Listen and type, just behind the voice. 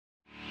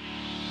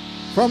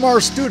From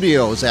our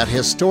studios at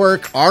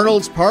historic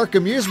Arnold's Park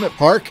Amusement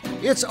Park,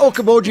 it's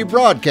Okoboji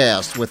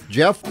Broadcast with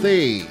Jeff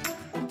Thie.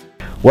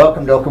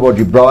 Welcome to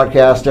Okoboji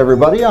Broadcast,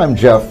 everybody. I'm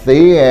Jeff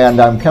Thie, and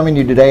I'm coming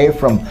to you today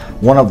from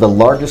one of the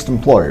largest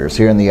employers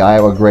here in the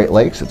Iowa Great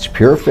Lakes. It's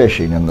Pure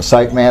Fishing, and the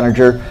site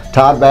manager,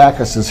 Todd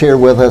Backus, is here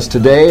with us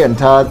today. And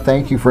Todd,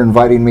 thank you for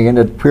inviting me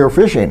into Pure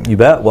Fishing. You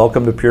bet.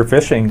 Welcome to Pure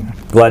Fishing.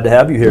 Glad to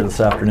have you here this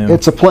afternoon.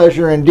 It's a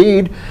pleasure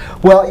indeed.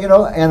 Well, you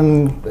know,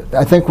 and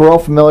I think we're all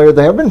familiar.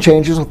 There have been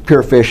changes with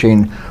Pure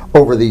Fishing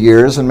over the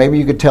years, and maybe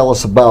you could tell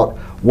us about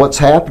what's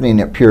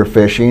happening at Pure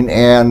Fishing,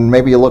 and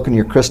maybe you look in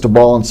your crystal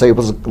ball and say,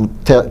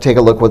 take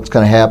a look what's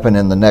going to happen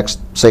in the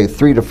next, say,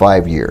 3 to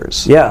 5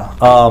 years. Yeah,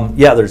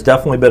 there's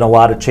definitely been a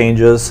lot of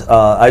changes.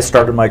 I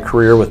started my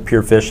career with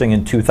Pure Fishing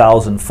in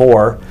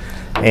 2004,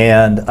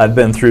 and I've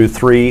been through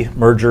 3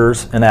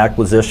 mergers and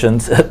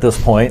acquisitions at this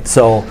point,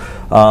 so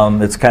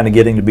it's kind of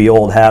getting to be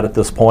old hat at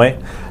this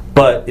point.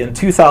 But in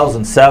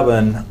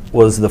 2007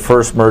 was the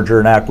first merger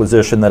and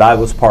acquisition that I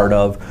was part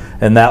of,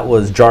 and that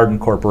was Jarden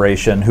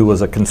Corporation, who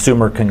was a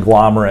consumer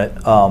conglomerate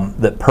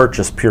that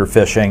purchased Pure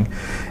Fishing.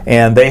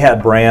 And they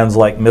had brands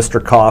like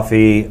Mr.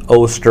 Coffee,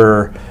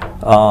 Oster,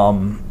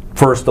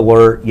 First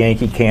Alert,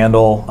 Yankee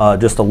Candle,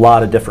 just a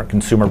lot of different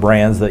consumer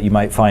brands that you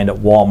might find at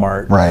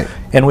Walmart. Right.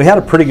 And we had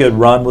a pretty good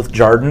run with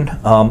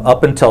Jarden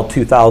up until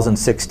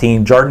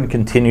 2016. Jarden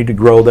continued to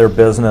grow their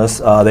business.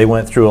 They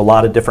went through a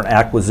lot of different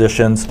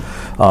acquisitions.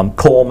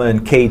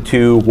 Coleman,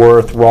 K2,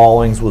 Worth,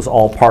 Rawlings was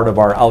all part of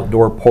our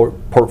outdoor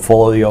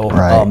portfolio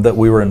that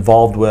we were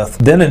involved with.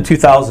 Then in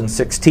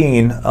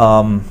 2016,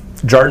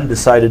 Jarden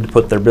decided to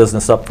put their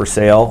business up for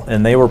sale,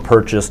 and they were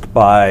purchased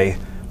by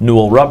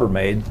Newell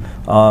Rubbermaid,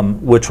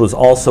 which was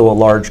also a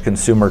large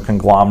consumer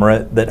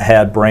conglomerate that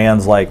had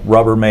brands like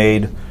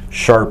Rubbermaid,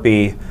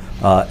 Sharpie,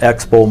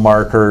 Expo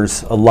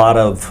markers, a lot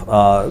of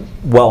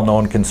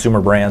well-known consumer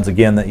brands,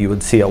 again, that you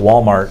would see at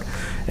Walmart.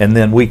 And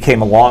then we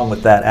came along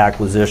with that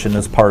acquisition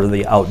as part of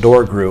the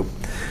outdoor group.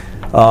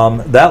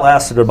 That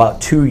lasted about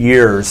 2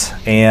 years,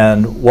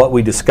 and what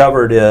we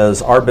discovered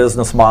is our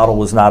business model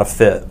was not a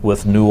fit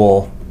with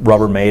Newell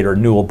Rubbermaid or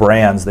Newell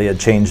Brands. They had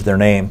changed their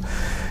name.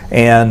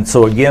 And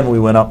so again,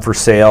 we went up for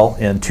sale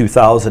in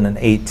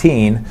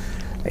 2018,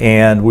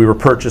 and we were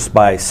purchased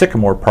by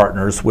Sycamore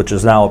Partners, which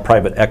is now a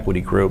private equity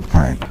group.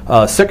 Right.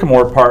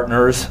 Sycamore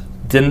Partners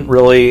didn't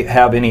really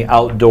have any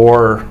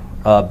outdoor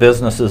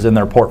businesses in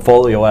their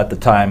portfolio at the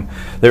time.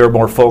 They were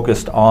more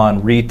focused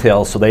on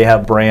retail, so they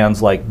have brands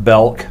like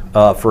Belk,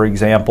 for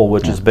example,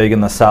 which is big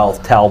in the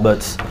South,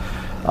 Talbot's,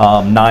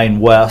 Nine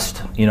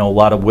West, you know, a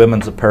lot of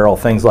women's apparel,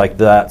 things like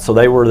that. So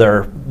they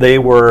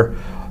were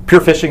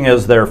Pure Fishing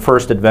is their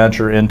first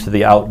adventure into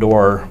the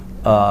outdoor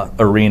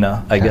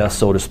arena, I guess,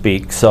 so to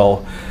speak.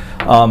 So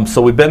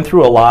we've been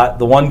through a lot.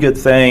 The one good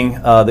thing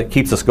that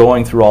keeps us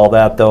going through all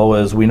that, though,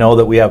 is we know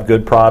that we have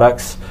good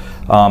products.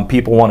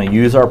 People want to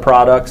use our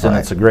products, and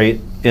it's a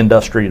great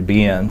industry to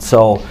be in.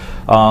 So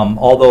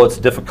although it's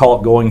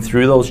difficult going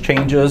through those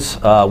changes,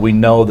 we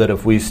know that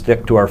if we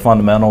stick to our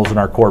fundamentals and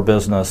our core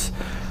business,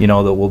 you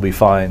know, that we'll be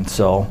fine.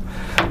 So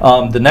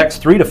the next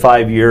 3 to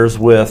 5 years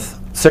with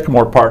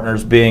Sycamore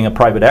Partners being a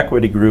private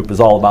equity group is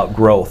all about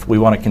growth. We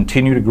want to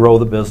continue to grow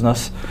the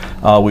business.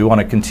 We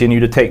want to continue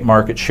to take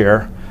market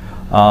share.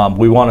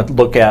 We want to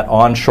look at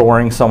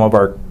onshoring some of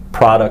our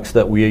products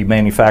that we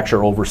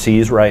manufacture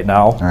overseas right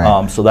now.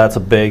 Right. So that's a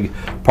big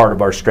part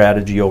of our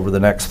strategy over the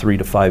next 3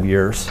 to 5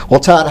 years.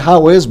 Well, Todd,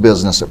 how is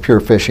business at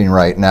Pure Fishing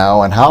right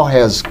now, and how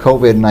has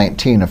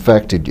COVID-19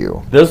 affected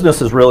you? Business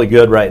is really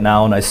good right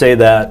now, and I say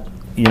that,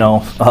 you know,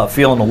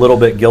 feeling a little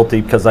bit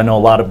guilty because I know a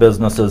lot of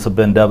businesses have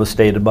been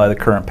devastated by the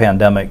current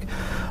pandemic.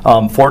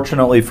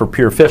 Fortunately for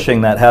Pure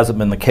Fishing, that hasn't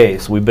been the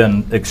case. We've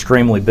been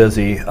extremely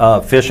busy.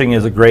 Fishing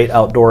is a great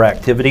outdoor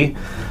activity,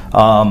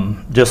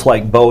 just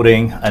like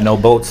boating. I know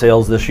boat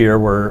sales this year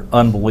were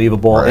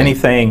unbelievable. Right.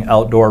 Anything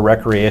outdoor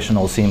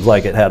recreational seems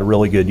like it had a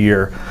really good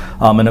year,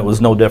 and it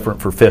was no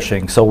different for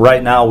fishing. So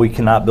right now we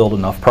cannot build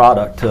enough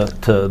product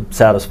to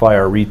satisfy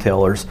our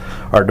retailers.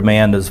 Our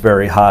demand is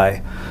very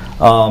high.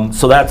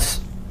 So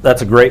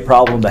that's a great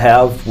problem to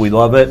have. We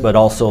love it, but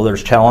also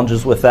there's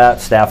challenges with that,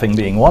 staffing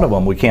being one of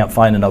them. We can't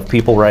find enough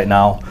people right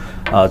now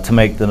to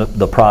make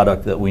the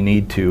product that we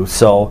need to.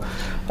 So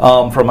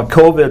from a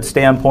COVID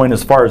standpoint,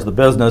 as far as the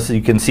business,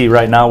 you can see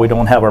right now we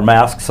don't have our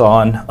masks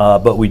on,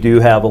 but we do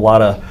have a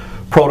lot of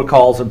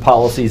protocols and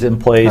policies in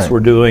place. Right. We're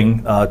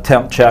doing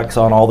temp checks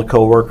on all the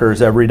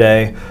coworkers every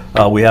day.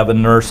 We have a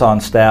nurse on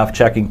staff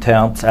checking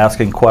temps,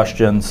 asking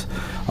questions,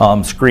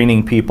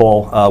 screening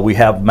people. We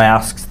have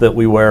masks that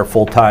we wear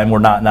full time. We're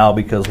not now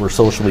because we're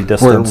socially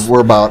distanced. We're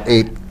about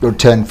 8 or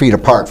 10 feet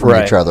apart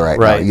from each other right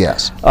now,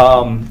 yes.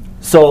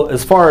 So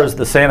as far as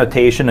the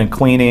sanitation and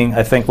cleaning,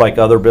 I think like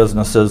other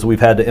businesses, we've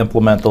had to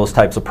implement those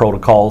types of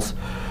protocols.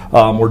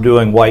 We're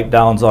doing wipe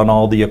downs on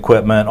all the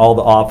equipment, all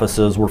the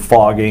offices. We're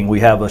fogging. We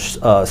have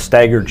a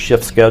staggered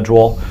shift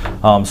schedule,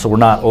 so we're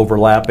not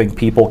overlapping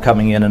people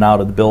coming in and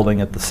out of the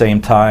building at the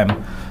same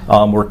time.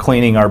 We're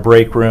cleaning our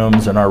break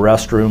rooms and our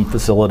restroom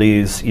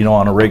facilities,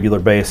 on a regular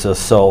basis.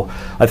 So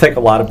I think a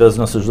lot of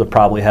businesses would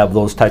probably have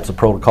those types of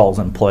protocols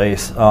in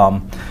place.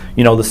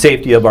 The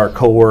safety of our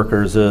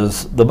coworkers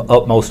is the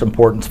utmost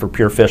importance for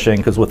Pure Fishing,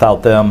 because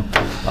without them,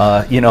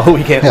 we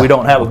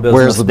don't have a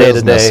business day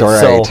to day.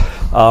 Right.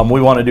 So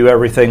we want to do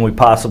everything we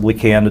possibly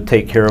can to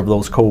take care of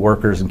those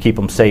coworkers and keep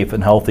them safe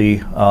and healthy,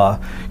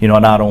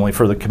 not only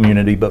for the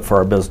community but for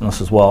our business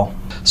as well.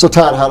 So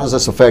Todd, how does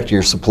this affect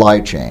your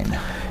supply chain?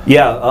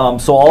 Yeah,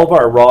 so all of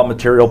our raw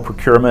material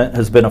procurement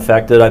has been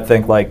affected. I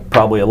think, like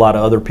probably a lot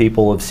of other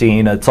people have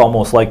seen, it's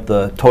almost like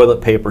the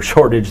toilet paper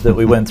shortage that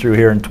we went through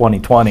here in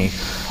 2020.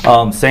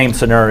 Same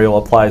scenario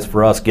applies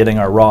for us getting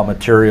our raw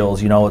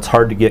materials. It's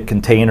hard to get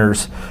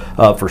containers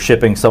for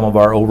shipping some of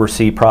our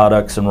overseas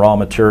products and raw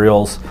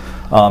materials.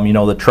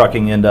 The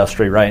trucking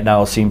industry right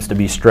now seems to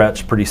be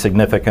stretched pretty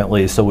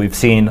significantly, so we've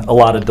seen a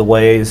lot of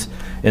delays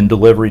in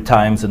delivery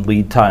times and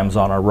lead times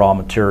on our raw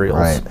materials.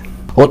 Right.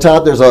 Well,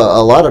 Todd, there's a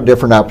lot of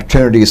different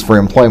opportunities for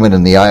employment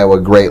in the Iowa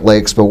Great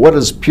Lakes, but what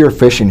does Pure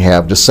Fishing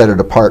have to set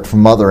it apart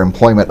from other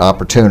employment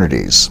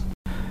opportunities?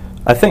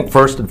 I think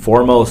first and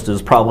foremost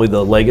is probably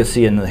the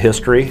legacy and the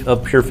history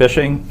of Pure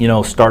Fishing.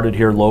 Started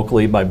here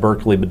locally by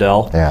Berkeley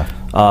Bedell. Yeah.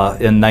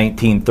 In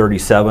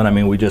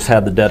 1937. We just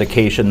had the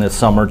dedication this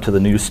summer to the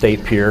new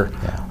state pier,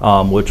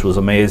 which was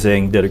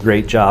amazing. Did a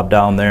great job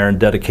down there and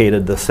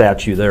dedicated the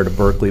statue there to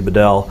Berkeley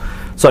Bedell.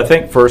 So I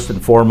think first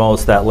and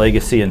foremost, that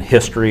legacy and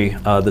history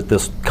that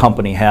this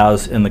company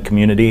has in the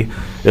community,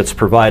 it's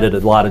provided a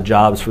lot of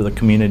jobs for the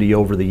community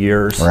over the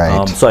years.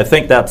 Right. So I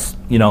think that's,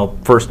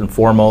 first and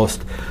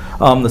foremost.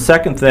 The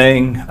second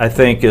thing I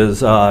think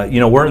is,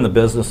 we're in the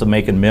business of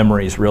making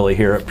memories really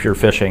here at Pure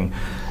Fishing.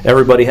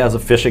 Everybody has a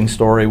fishing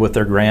story with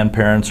their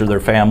grandparents or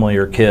their family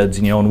or kids,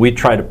 and we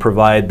try to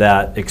provide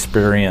that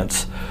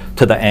experience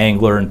to the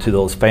angler and to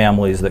those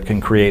families that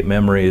can create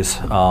memories,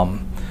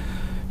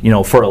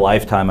 for a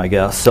lifetime, I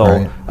guess. So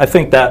right. I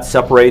think that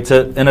separates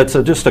it, and it's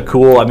just a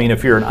cool,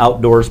 if you're an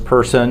outdoors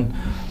person,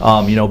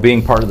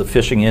 being part of the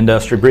fishing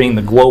industry, being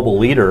the global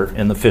leader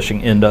in the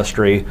fishing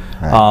industry,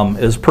 right.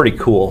 Is pretty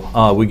cool.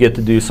 We get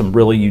to do some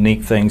really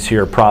unique things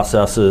here,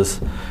 processes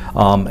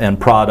and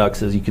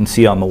products, as you can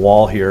see on the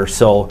wall here.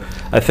 So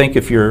I think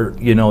if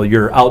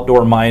you're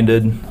outdoor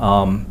minded,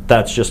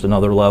 that's just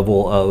another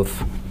level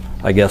of,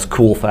 I guess,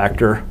 cool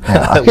factor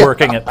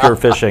working at Pure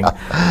Fishing.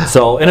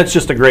 So, and it's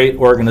just a great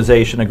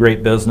organization, a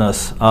great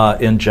business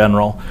in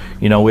general.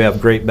 We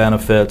have great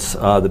benefits.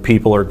 The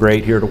people are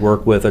great here to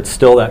work with. It's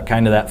still that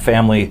kind of that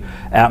family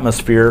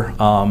atmosphere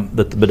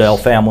that the Bedell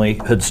family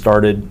had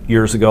started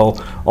years ago.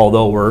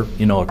 Although we're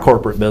a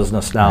corporate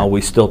business now,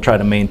 we still try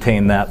to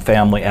maintain that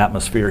family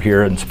atmosphere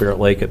here in Spirit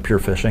Lake at Pure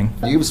Fishing.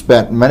 You've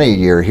spent many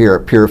years here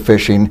at Pure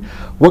Fishing.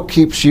 What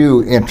keeps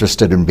you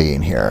interested in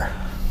being here?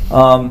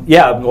 I'm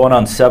going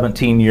on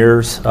 17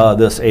 years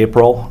this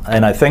April,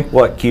 and I think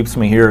what keeps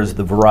me here is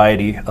the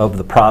variety of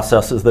the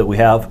processes that we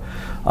have.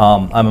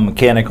 I'm a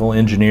mechanical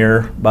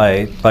engineer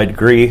by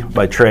degree,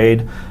 by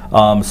trade,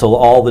 so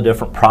all the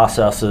different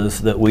processes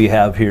that we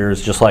have here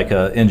is just like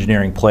an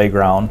engineering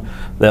playground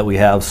that we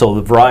have. So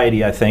the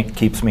variety, I think,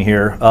 keeps me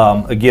here.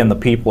 Again, the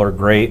people are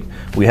great.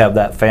 We have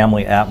that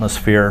family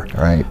atmosphere.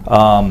 Right.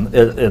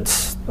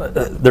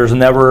 There's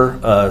never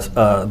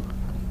a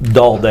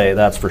dull day,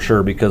 that's for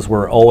sure, because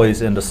we're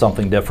always into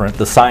something different.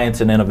 The science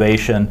and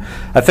innovation.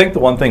 I think the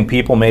one thing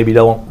people maybe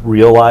don't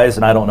realize,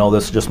 and I don't know,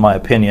 this is just my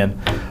opinion,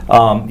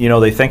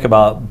 they think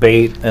about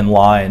bait and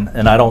line,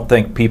 and I don't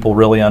think people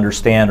really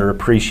understand or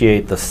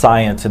appreciate the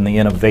science and the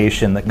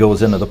innovation that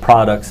goes into the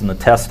products and the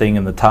testing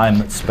and the time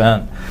that's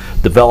spent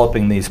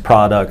developing these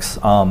products.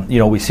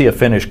 We see a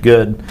finished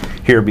good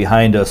here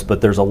behind us, but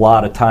there's a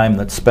lot of time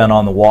that's spent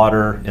on the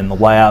water, in the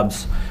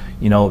labs,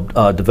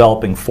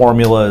 developing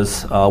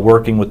formulas,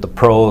 working with the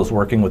pros,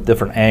 working with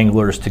different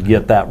anglers to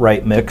get that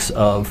right mix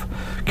of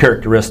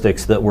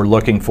characteristics that we're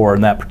looking for in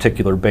that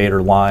particular bait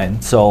or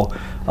line. So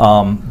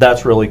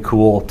that's really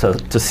cool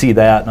to see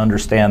that and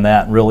understand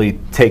that and really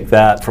take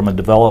that from a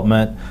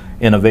development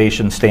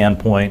innovation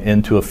standpoint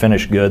into a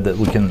finished good that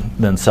we can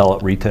then sell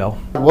at retail.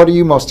 What are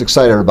you most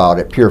excited about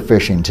at Pure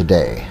Fishing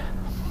today?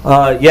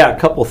 A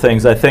couple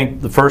things. I think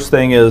the first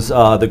thing is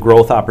the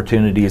growth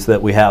opportunities that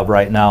we have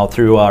right now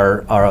through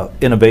our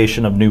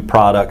innovation of new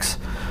products.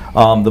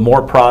 The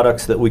more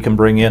products that we can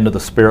bring into the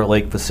Spirit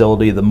Lake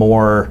facility, the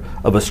more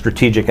of a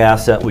strategic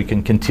asset we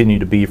can continue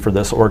to be for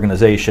this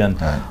organization.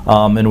 Right.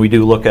 And we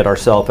do look at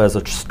ourselves as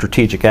a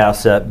strategic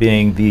asset,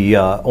 being the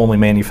only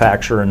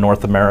manufacturer in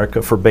North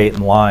America for bait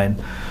and line.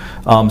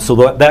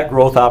 So that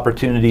growth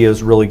opportunity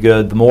is really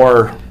good. The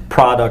more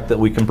product that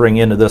we can bring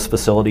into this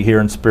facility here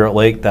in Spirit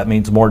Lake, that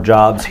means more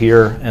jobs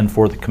here and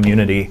for the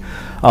community.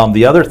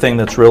 The other thing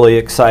that's really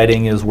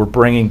exciting is we're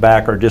bringing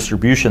back our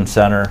distribution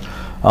center.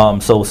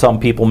 So some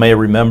people may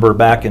remember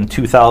back in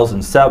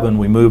 2007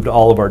 we moved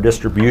all of our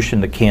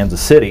distribution to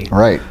Kansas City.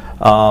 Right.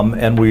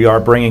 And we are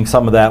bringing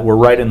some of that. We're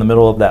right in the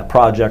middle of that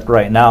project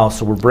right now,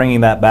 so we're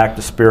bringing that back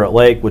to Spirit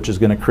Lake, which is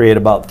going to create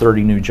about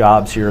 30 new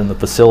jobs here in the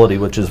facility,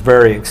 which is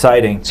very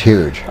exciting. It's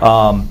huge.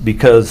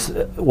 Because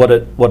what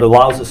it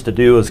allows us to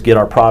do is get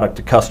our product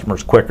to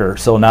customers quicker.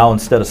 So now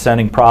instead of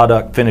sending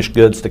finished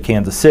goods to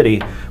Kansas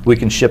City, we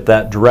can ship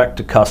that direct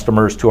to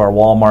customers, to our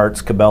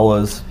Walmarts,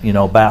 Cabela's,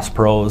 Bass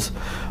Pros,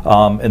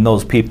 and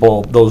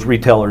those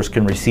retailers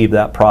can receive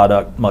that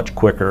product much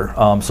quicker.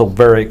 So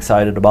very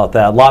excited about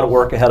that. A lot of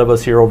work ahead of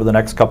us here over the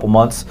next couple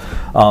months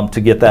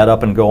to get that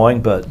up and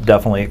going, but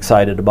definitely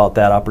excited about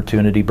that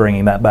opportunity,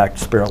 bringing that back to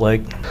Spirit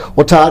Lake.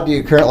 Well, Todd, do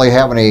you currently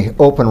have any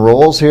open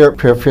roles here at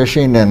Pure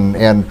Fishing,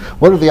 and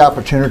what are the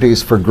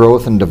opportunities for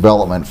growth and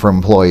development for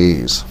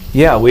employees?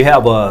 Yeah, we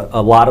have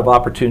a lot of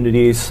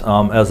opportunities.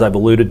 As I've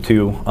alluded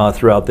to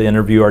throughout the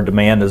interview, our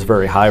demand is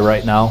very high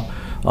right now.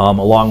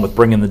 Along with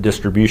bringing the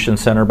distribution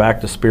center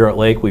back to Spirit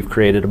Lake, we've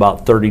created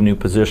about 30 new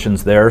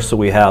positions there, so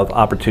we have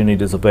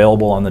opportunities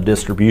available on the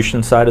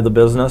distribution side of the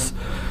business.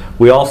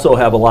 We also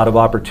have a lot of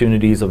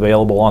opportunities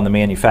available on the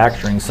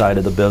manufacturing side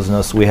of the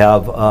business. We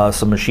have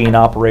some machine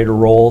operator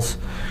roles.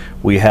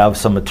 We have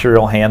some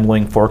material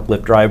handling,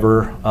 forklift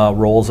driver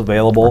roles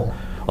available.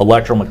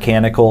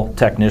 Electromechanical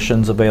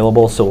technicians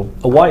available, so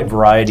a wide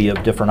variety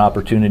of different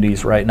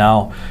opportunities right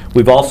now.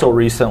 We've also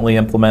recently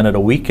implemented a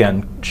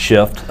weekend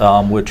shift,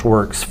 which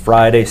works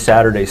Friday,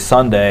 Saturday,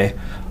 Sunday,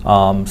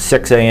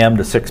 6 a.m.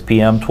 to 6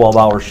 p.m.,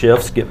 12-hour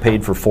shifts, get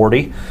paid for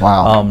 40.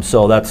 Wow.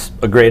 So that's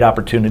a great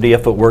opportunity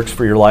if it works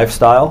for your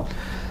lifestyle.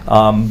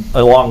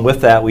 Along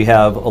with that, we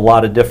have a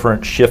lot of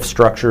different shift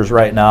structures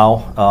right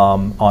now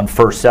on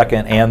first,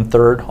 second, and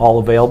third, all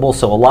available,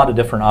 so a lot of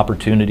different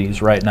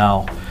opportunities right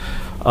now.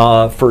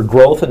 For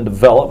growth and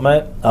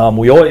development,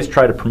 we always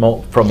try to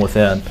promote from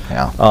within.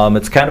 Yeah.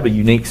 It's kind of a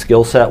unique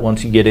skill set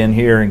once you get in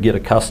here and get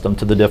accustomed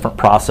to the different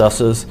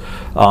processes.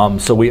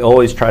 So we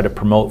always try to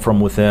promote from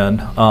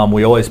within.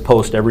 We always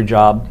post every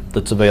job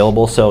that's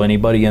available, so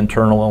anybody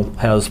internal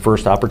has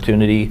first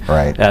opportunity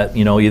right. at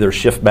either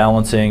shift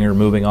balancing or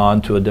moving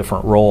on to a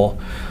different role.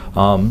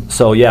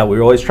 So yeah, we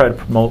always try to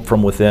promote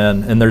from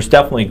within, and there's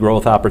definitely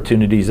growth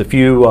opportunities if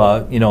you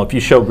if you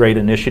show great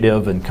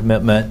initiative and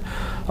commitment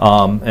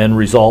and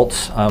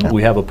results.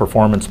 We have a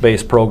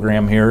performance-based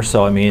program here,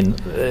 so I mean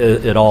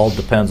it all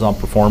depends on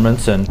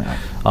performance, and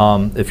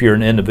if you're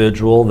an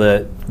individual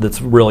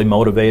that's really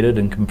motivated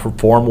and can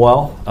perform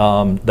well,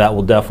 that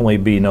will definitely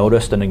be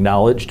noticed and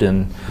acknowledged,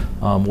 and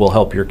will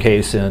help your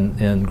case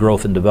in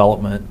growth and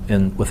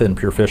development within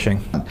Pure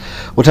Fishing.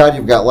 Well, Todd,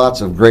 you've got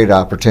lots of great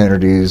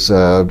opportunities,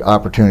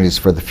 opportunities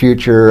for the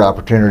future,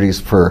 opportunities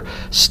for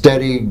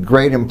steady,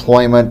 great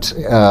employment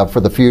for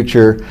the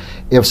future.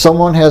 If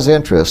someone has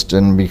interest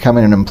in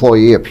becoming an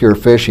employee at Pure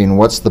Fishing,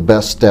 what's the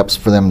best steps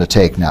for them to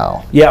take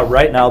now? Yeah,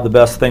 right now the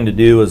best thing to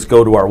do is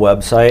go to our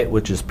website,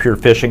 which is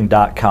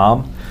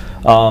purefishing.com.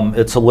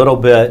 It's a little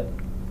bit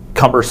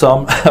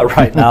cumbersome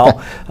right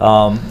now,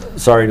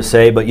 sorry to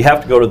say, but you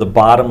have to go to the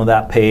bottom of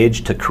that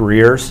page to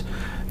careers.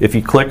 If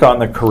you click on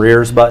the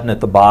careers button at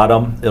the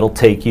bottom, it'll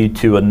take you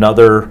to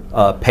another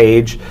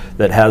page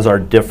that has our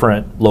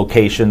different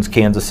locations: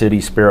 Kansas City,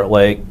 Spirit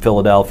Lake,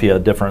 Philadelphia,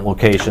 different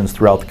locations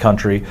throughout the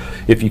country.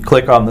 If you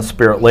click on the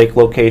Spirit Lake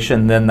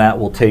location, then that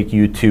will take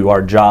you to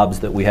our jobs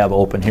that we have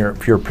open here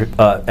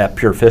at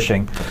Pure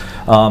Fishing.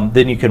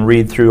 Then you can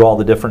read through all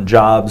the different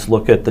jobs,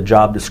 look at the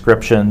job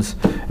descriptions,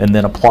 and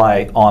then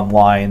apply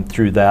online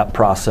through that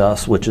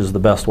process, which is the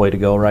best way to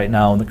go right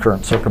now in the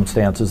current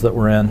circumstances that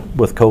we're in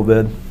with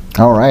COVID.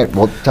 All right.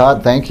 Well,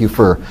 Todd, thank you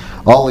for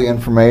all the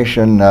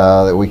information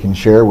that we can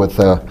share with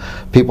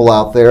people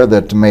out there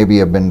that maybe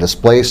have been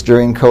displaced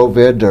during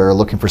COVID or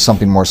looking for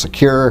something more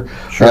secure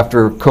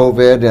after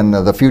COVID, and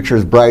the future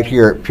is bright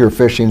here at Pure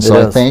Fishing,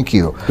 so I thank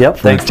you. Yep,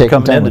 thanks for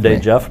coming in today,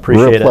 Jeff.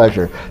 Appreciate it. Real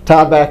pleasure.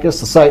 Todd Backus,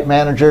 the site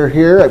manager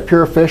here at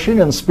Pure Fishing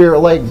in Spirit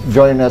Lake,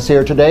 joining us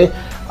here today.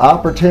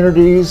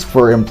 Opportunities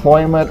for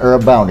employment are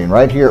abounding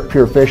right here at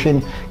Pure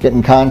Fishing. Get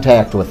in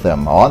contact with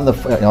them on the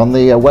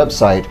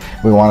website.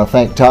 We want to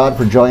thank Todd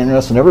for joining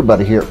us and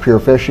everybody here at Pure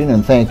Fishing,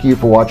 and thank you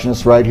for watching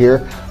us right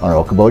here on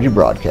Okoboji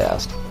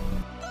Broadcast.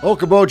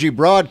 Okoboji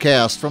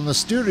Broadcast from the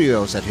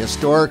studios at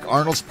historic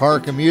Arnold's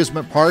Park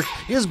Amusement Park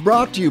is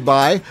brought to you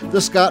by the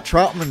Scott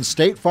Troutman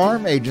State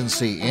Farm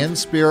Agency in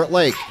Spirit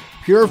Lake,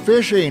 Pure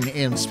Fishing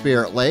in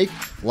Spirit Lake,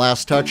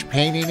 Last Touch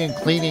Painting and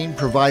Cleaning,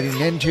 providing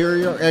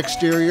interior,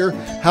 exterior,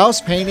 house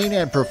painting,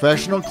 and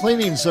professional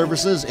cleaning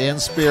services in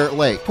Spirit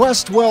Lake.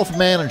 Quest Wealth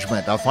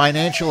Management, a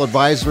financial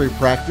advisory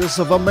practice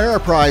of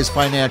Ameriprise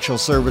Financial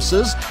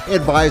Services.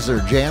 Advisor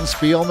Jan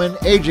Spielman,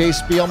 AJ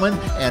Spielman,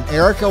 and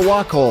Erica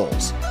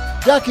Wachholz.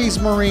 Ducky's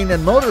Marine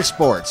and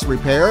Motorsports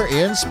Repair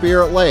in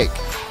Spirit Lake.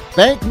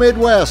 Bank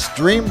Midwest,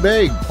 dream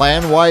big,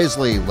 plan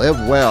wisely, live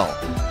well.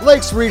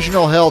 Lakes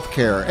Regional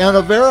Healthcare and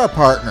Avera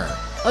Partner.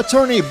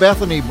 Attorney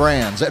Bethany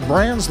Brands at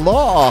Brands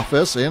Law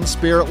Office in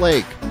Spirit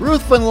Lake.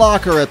 Ruthven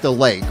Locker at the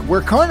Lake,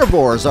 where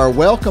carnivores are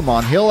welcome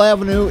on Hill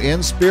Avenue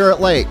in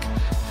Spirit Lake.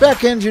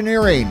 Beck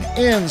Engineering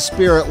in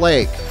Spirit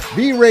Lake,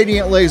 Be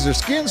Radiant Laser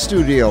Skin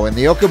Studio in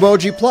the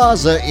Okoboji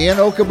Plaza in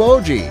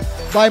Okoboji,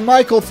 by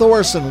Michael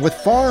Thorson with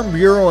Farm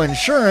Bureau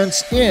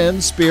Insurance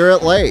in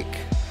Spirit Lake.